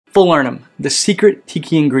Falernum, the secret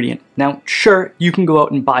tiki ingredient. Now, sure, you can go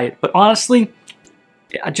out and buy it, but honestly,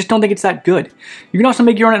 I just don't think it's that good. You can also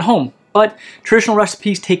make your own at home, but traditional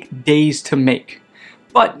recipes take days to make.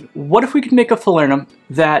 But what if we could make a Falernum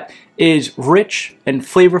that is rich and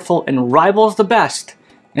flavorful and rivals the best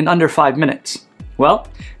in under 5 minutes? Well,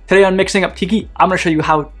 today on Mixing Up Tiki, I'm going to show you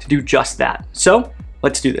how to do just that. So,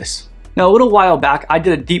 let's do this. Now, a little while back, I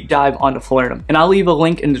did a deep dive onto Falernum, and I'll leave a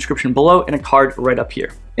link in the description below and a card right up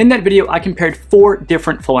here. In that video, I compared 4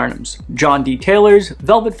 different Falernums: John D. Taylor's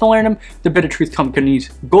Velvet Falernum, the Bitter Truth Company's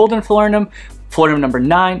Golden Falernum, Falernum number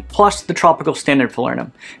 9, plus the Tropical Standard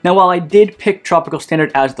Falernum. Now, while I did pick Tropical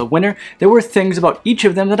Standard as the winner, there were things about each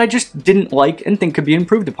of them that I just didn't like and think could be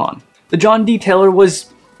improved upon. The John D. Taylor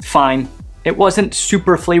was fine. It wasn't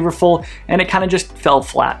super flavorful, and it kind of just fell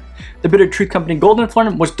flat. The Bitter Truth Company Golden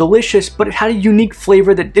Falernum was delicious, but it had a unique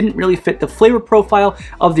flavor that didn't really fit the flavor profile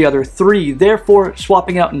of the other 3. Therefore,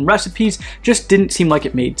 swapping it out in recipes just didn't seem like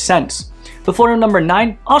it made sense. The Falernum number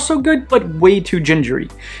 9, also good, but way too gingery.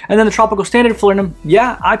 And then the Tropical Standard Falernum,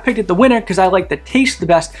 yeah, I picked it the winner because I like the taste the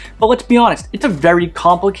best, but let's be honest, it's a very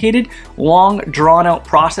complicated, long, drawn-out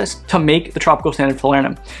process to make the Tropical Standard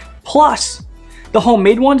Falernum. Plus, the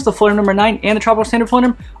homemade ones, the Falernum number 9 and the Tropical Standard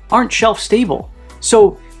Falernum, aren't shelf stable.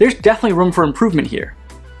 So there's definitely room for improvement here.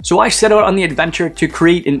 So I set out on the adventure to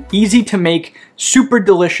create an easy to make, super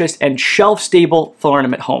delicious, and shelf stable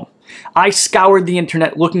Falernum at home. I scoured the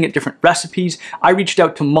internet looking at different recipes. I reached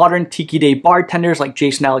out to modern Tiki Day bartenders like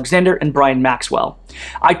Jason Alexander and Brian Maxwell.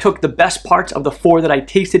 I took the best parts of the 4 that I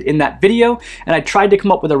tasted in that video, and I tried to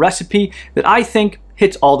come up with a recipe that I think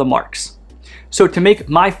hits all the marks. So to make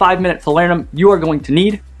my 5-minute Falernum, you are going to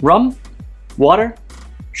need rum, water,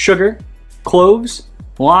 sugar, cloves,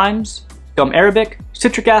 limes, gum arabic,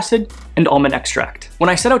 citric acid, and almond extract. When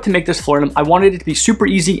I set out to make this Falernum, I wanted it to be super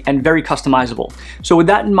easy and very customizable. So with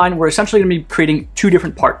that in mind, we're essentially going to be creating 2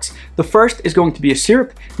 different parts. The first is going to be a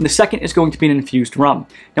syrup, and the second is going to be an infused rum.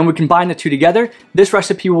 Now when we combine the 2 together, this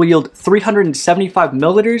recipe will yield 375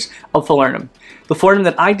 milliliters of Falernum. The Falernum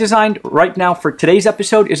that I designed right now for today's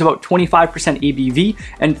episode is about 25% ABV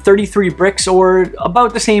and 33 bricks, or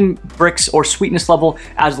about the same bricks or sweetness level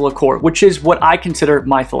as the liqueur, which is what I consider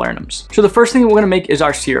my Falernums. So the first thing we're going to make is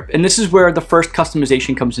our syrup, and this is where the first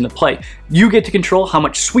customization comes into play. You get to control how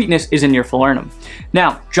much sweetness is in your Falernum.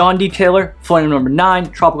 Now, John D. Taylor, Falernum number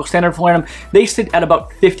 9, Tropical Standard Falernum, they sit at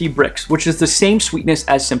about 50 bricks, which is the same sweetness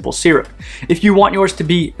as simple syrup. If you want yours to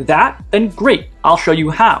be that, then great, I'll show you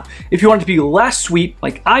how. If you want it to be less sweet,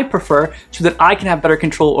 like I prefer, so that I can have better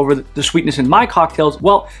control over the sweetness in my cocktails,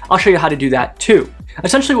 well, I'll show you how to do that too.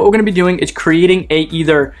 Essentially what we're going to be doing is creating a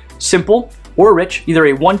either simple or rich, either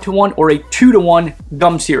a 1-to-1 or a 2-to-1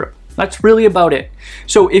 gum syrup. That's really about it.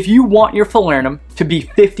 So if you want your Falernum to be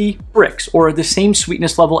 50 bricks, or the same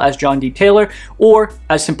sweetness level as John D. Taylor or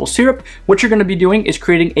as simple syrup, what you're going to be doing is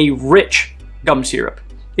creating a rich gum syrup.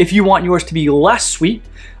 If you want yours to be less sweet,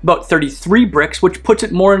 about 33 bricks, which puts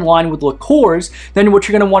it more in line with liqueurs, then what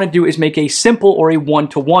you're going to want to do is make a simple or a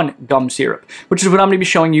 1-to-1 gum syrup, which is what I'm going to be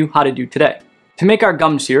showing you how to do today. To make our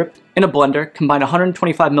gum syrup, in a blender, combine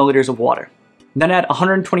 125 milliliters of water. Then add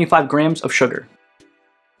 125 grams of sugar.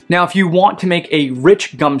 Now, if you want to make a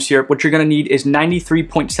rich gum syrup, what you're going to need is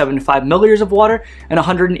 93.75 milliliters of water and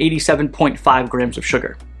 187.5 grams of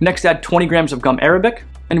sugar. Next, add 20 grams of gum arabic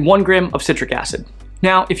and 1 gram of citric acid.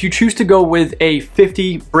 Now, if you choose to go with a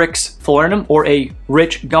 50 bricks Falernum or a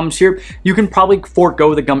rich gum syrup, you can probably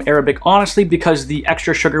forego the gum arabic, honestly, because the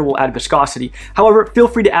extra sugar will add viscosity. However, feel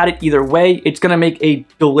free to add it either way. It's going to make a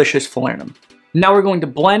delicious Falernum. Now we're going to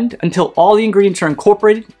blend until all the ingredients are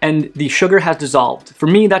incorporated and the sugar has dissolved. For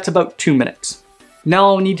me, that's about 2 minutes. Now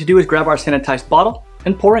all we need to do is grab our sanitized bottle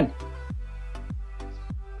and pour in.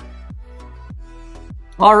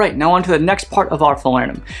 Alright, now on to the next part of our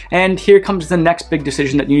Falernum. And here comes the next big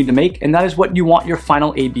decision that you need to make, and that is what you want your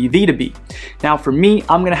final ABV to be. Now for me,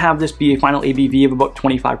 I'm going to have this be a final ABV of about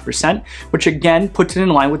 25%, which again puts it in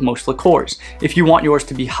line with most liqueurs. If you want yours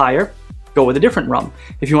to be higher, go with a different rum.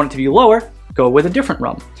 If you want it to be lower, go with a different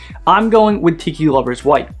rum. I'm going with Tiki Lover's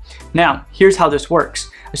White. Now, here's how this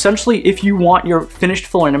works. Essentially, if you want your finished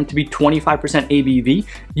Falernum to be 25% ABV,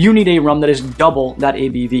 you need a rum that is double that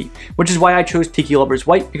ABV, which is why I chose Tiki Lover's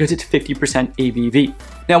White, because it's 50% ABV.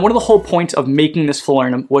 Now, one of the whole points of making this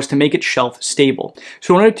Falernum was to make it shelf stable.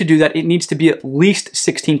 So in order to do that, it needs to be at least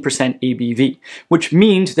 16% ABV, which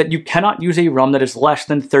means that you cannot use a rum that is less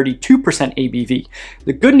than 32% ABV.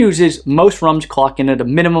 The good news is most rums clock in at a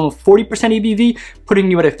minimum of 40% ABV, putting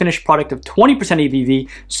you at a finished product of 20% ABV,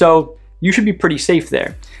 so you should be pretty safe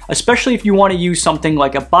there, especially if you want to use something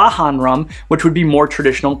like a Bajan rum, which would be more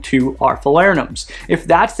traditional to our Falernums. If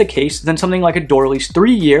that's the case, then something like a Dorley's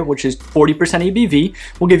 3-year, which is 40% ABV,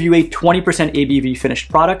 will give you a 20% ABV finished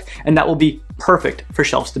product, and that will be perfect for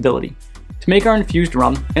shelf stability. To make our infused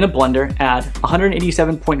rum, in a blender, add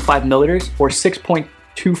 187.5 milliliters or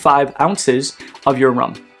 6.25 ounces of your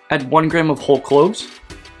rum. Add 1 gram of whole cloves,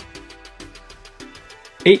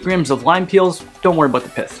 8 grams of lime peels, don't worry about the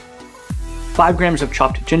pith, 5 grams of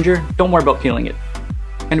chopped ginger, don't worry about peeling it,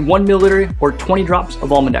 and 1 milliliter or 20 drops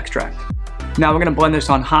of almond extract. Now we're going to blend this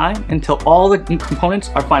on high until all the components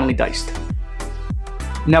are finely diced.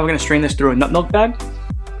 Now we're going to strain this through a nut milk bag.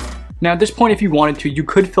 Now at this point, if you wanted to, you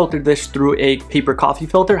could filter this through a paper coffee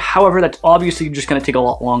filter. However, that's obviously just going to take a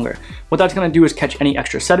lot longer. What that's going to do is catch any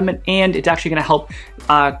extra sediment, and it's actually going to help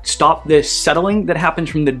stop this settling that happens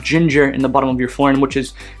from the ginger in the bottom of your Falernum, which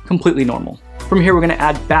is completely normal. From here, we're going to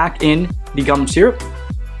add back in the gum syrup,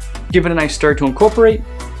 give it a nice stir to incorporate,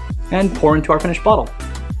 and pour into our finished bottle.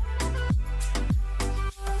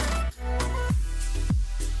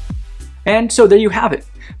 And so there you have it.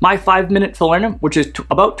 My 5-minute Falernum, which is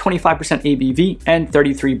about 25% ABV and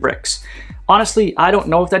 33 bricks. Honestly, I don't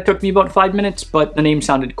know if that took me about 5 minutes, but the name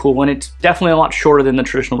sounded cool, and it's definitely a lot shorter than the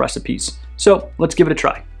traditional recipes. So let's give it a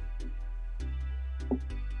try.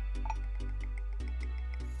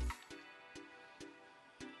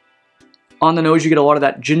 On the nose, you get a lot of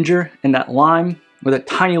that ginger and that lime with a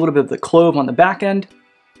tiny little bit of the clove on the back end.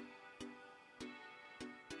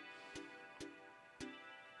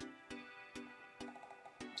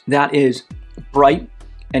 That is bright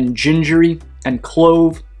and gingery and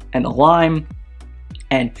clove and lime,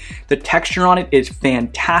 and the texture on it is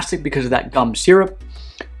fantastic because of that gum syrup.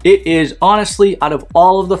 It is honestly, out of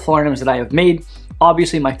all of the Falernums that I have made,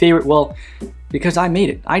 obviously my favorite. Well, because I made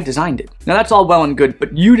it, I designed it. Now that's all well and good,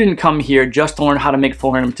 but you didn't come here just to learn how to make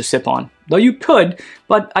Falernum to sip on. Though you could,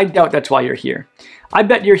 but I doubt that's why you're here. I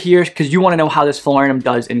bet you're here because you want to know how this Falernum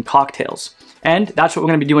does in cocktails. And that's what we're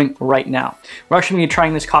going to be doing right now. We're actually going to be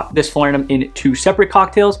trying this Falernum in 2 separate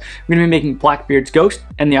cocktails. We're going to be making Blackbeard's Ghost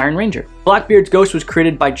and the Iron Ranger. Blackbeard's Ghost was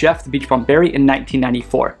created by Jeff the Beach Bum Berry in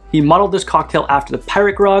 1994. He modeled this cocktail after the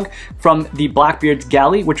Pirate Grog from the Blackbeard's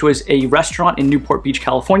Galley, which was a restaurant in Newport Beach,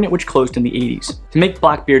 California, which closed in the 80s. To make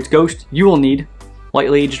Blackbeard's Ghost, you will need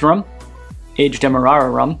lightly aged rum, aged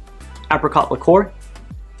Demerara rum, Apricot Liqueur,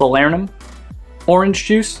 Falernum, orange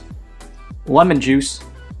juice, lemon juice,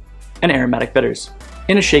 and Aromatic Bitters.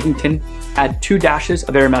 In a shaking tin, add 2 dashes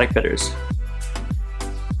of Aromatic Bitters,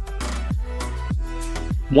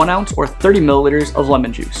 1 ounce or 30 milliliters of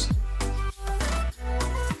lemon juice,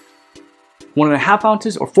 1.5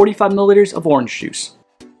 ounces or 45 milliliters of orange juice,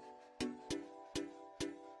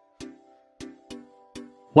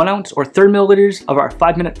 1 ounce or 30 milliliters of our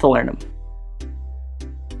 5-minute Falernum,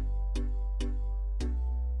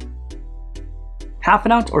 half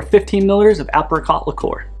an ounce or 15 milliliters of Apricot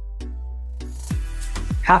Liqueur,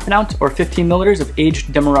 half an ounce or 15 milliliters of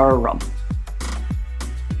aged Demerara Rum,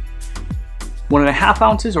 1.5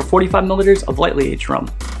 ounces or 45 milliliters of lightly aged rum.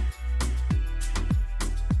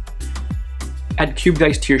 Add cubed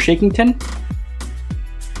ice to your shaking tin.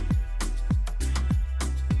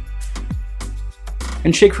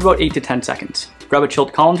 And shake for about 8 to 10 seconds. Grab a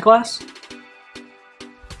chilled Collins glass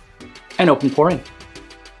and open pour in.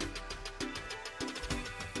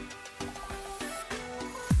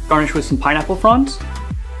 Garnish with some pineapple fronds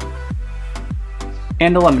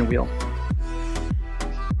and a lemon wheel.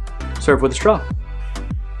 Serve with a straw.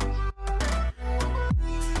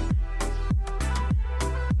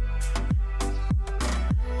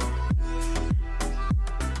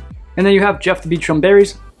 And then you have Jeff the Beach Bum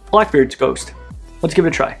Berry's Blackbeard's Ghost. Let's give it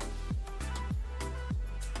a try.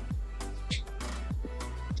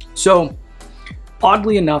 So,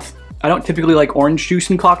 oddly enough, I don't typically like orange juice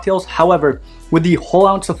in cocktails. However, with the whole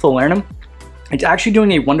ounce of Falernum, it's actually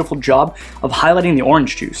doing a wonderful job of highlighting the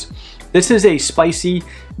orange juice. This is a spicy,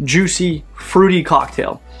 juicy, fruity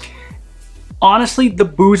cocktail. Honestly, the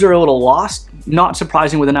booze are a little lost. Not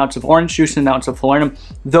surprising with an ounce of orange juice and an ounce of Falernum.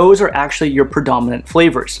 Those are actually your predominant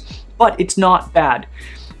flavors. But it's not bad.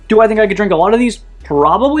 Do I think I could drink a lot of these?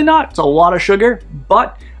 Probably not. It's a lot of sugar,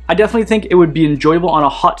 but I definitely think it would be enjoyable on a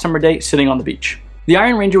hot summer day sitting on the beach. The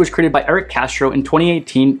Iron Ranger was created by Eric Castro in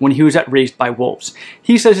 2018 when he was at Raised by Wolves.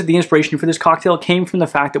 He says that the inspiration for this cocktail came from the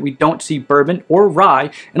fact that we don't see bourbon or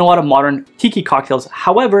rye in a lot of modern tiki cocktails.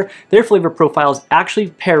 However, their flavor profiles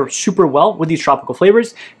actually pair super well with these tropical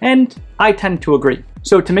flavors, and I tend to agree.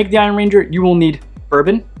 So to make the Iron Ranger, you will need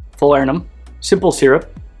bourbon, Falernum, simple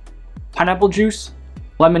syrup, pineapple juice,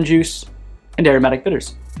 lemon juice, and aromatic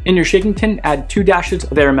bitters. In your shaking tin, add 2 dashes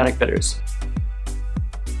of Aromatic Bitters,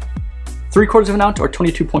 3/4 of an ounce or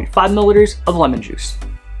 22.5 milliliters of lemon juice,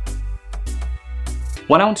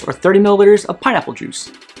 1 ounce or 30 milliliters of pineapple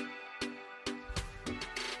juice,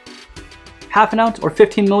 half an ounce or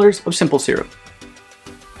 15 milliliters of simple syrup,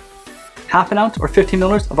 half an ounce or 15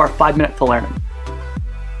 milliliters of our 5-minute Falernum,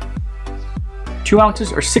 2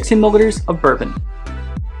 ounces or 16 milliliters of bourbon,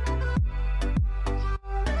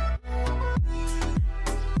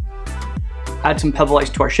 add some pebble ice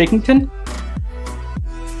to our shaking tin,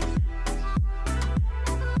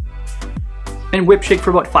 and whip shake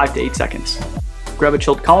for about 5 to 8 seconds. Grab a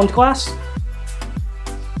chilled Collins glass,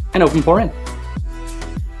 and open pour in.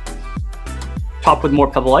 Top with more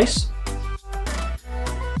pebble ice,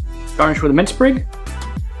 garnish with a mint sprig,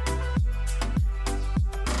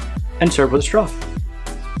 and serve with a straw.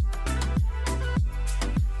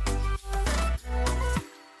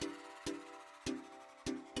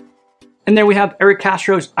 And there we have Eric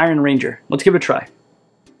Castro's Iron Ranger. Let's give it a try.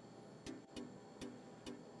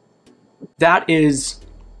 That is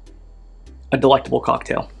a delectable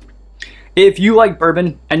cocktail. If you like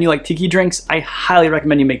bourbon and you like tiki drinks, I highly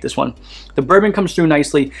recommend you make this one. The bourbon comes through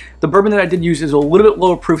nicely. The bourbon that I did use is a little bit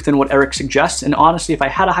lower proof than what Eric suggests, and honestly, if I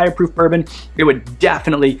had a higher proof bourbon, it would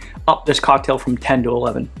definitely up this cocktail from 10 to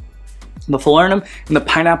 11. The Falernum and the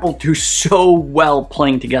pineapple do so well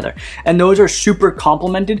playing together, and those are super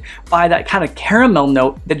complemented by that kind of caramel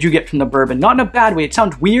note that you get from the bourbon. Not in a bad way, it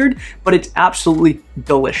sounds weird, but it's absolutely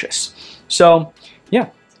delicious. So yeah,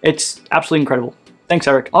 it's absolutely incredible. Thanks,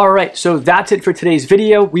 Eric. All right, so that's it for today's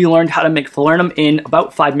video. We learned how to make Falernum in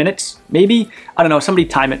about 5 minutes, maybe. I don't know, somebody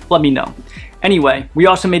time it, let me know. Anyway, we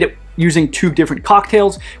also made it using 2 different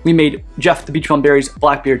cocktails. We made Jeff the Beach Bum Berry's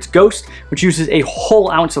Blackbeard's Ghost, which uses a whole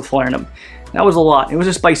ounce of Falernum. That was a lot. It was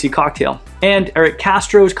a spicy cocktail. And Eric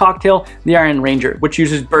Castro's cocktail, the Iron Ranger, which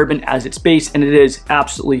uses bourbon as its base, and it is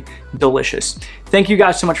absolutely delicious. Thank you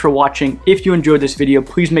guys so much for watching. If you enjoyed this video,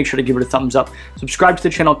 please make sure to give it a thumbs up. Subscribe to the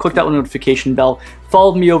channel, click that notification bell.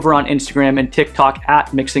 Follow me over on Instagram and TikTok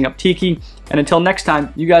at Mixing Up Tiki. And until next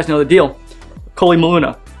time, you guys know the deal. Koli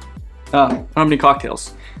Maluna. I don't have any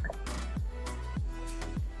cocktails.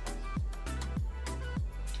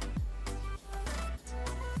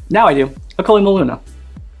 Now I do. A Koli Maluna.